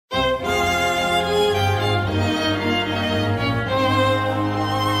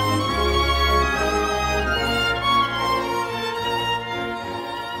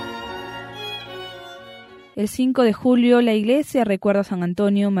El 5 de julio, la Iglesia recuerda a San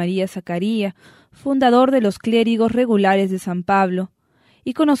Antonio María Zacaría, fundador de los clérigos regulares de San Pablo,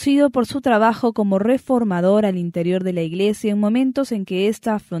 y conocido por su trabajo como reformador al interior de la Iglesia en momentos en que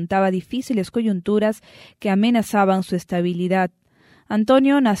ésta afrontaba difíciles coyunturas que amenazaban su estabilidad.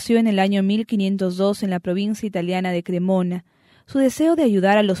 Antonio nació en el año 1502 en la provincia italiana de Cremona. Su deseo de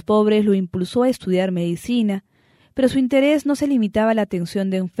ayudar a los pobres lo impulsó a estudiar medicina, pero su interés no se limitaba a la atención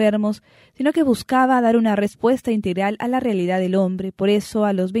de enfermos, sino que buscaba dar una respuesta integral a la realidad del hombre. Por eso,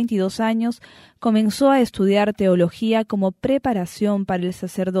 a los 22 años, comenzó a estudiar teología como preparación para el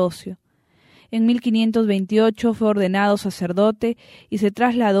sacerdocio. En 1528 fue ordenado sacerdote y se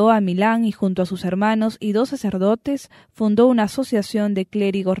trasladó a Milán y junto a sus hermanos y 2 sacerdotes fundó una asociación de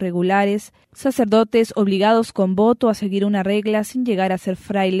clérigos regulares, sacerdotes obligados con voto a seguir una regla sin llegar a ser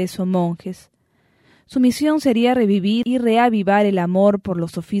frailes o monjes. Su misión sería revivir y reavivar el amor por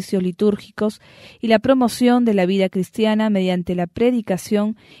los oficios litúrgicos y la promoción de la vida cristiana mediante la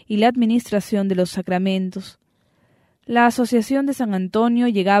predicación y la administración de los sacramentos. La Asociación de San Antonio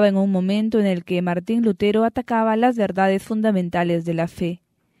llegaba en un momento en el que Martín Lutero atacaba las verdades fundamentales de la fe.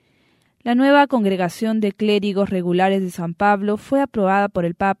 La nueva congregación de clérigos regulares de San Pablo fue aprobada por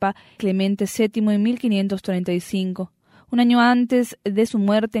el Papa Clemente VII en 1535. Un año antes de su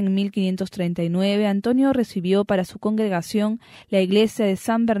muerte, en 1539, Antonio recibió para su congregación la iglesia de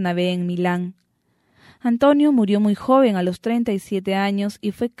San Bernabé en Milán. Antonio murió muy joven, a los 37 años,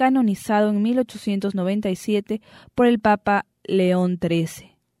 y fue canonizado en 1897 por el Papa León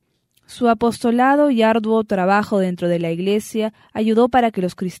XIII. Su apostolado y arduo trabajo dentro de la Iglesia ayudó para que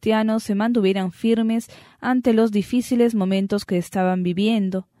los cristianos se mantuvieran firmes ante los difíciles momentos que estaban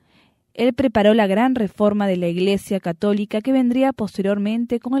viviendo. Él preparó la gran reforma de la Iglesia católica que vendría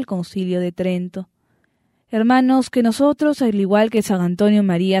posteriormente con el Concilio de Trento. Hermanos, que nosotros, al igual que San Antonio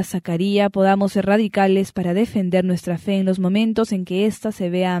María Zacaría, podamos ser radicales para defender nuestra fe en los momentos en que ésta se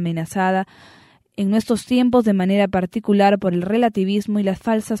vea amenazada en nuestros tiempos de manera particular por el relativismo y las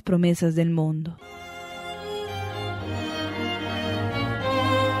falsas promesas del mundo.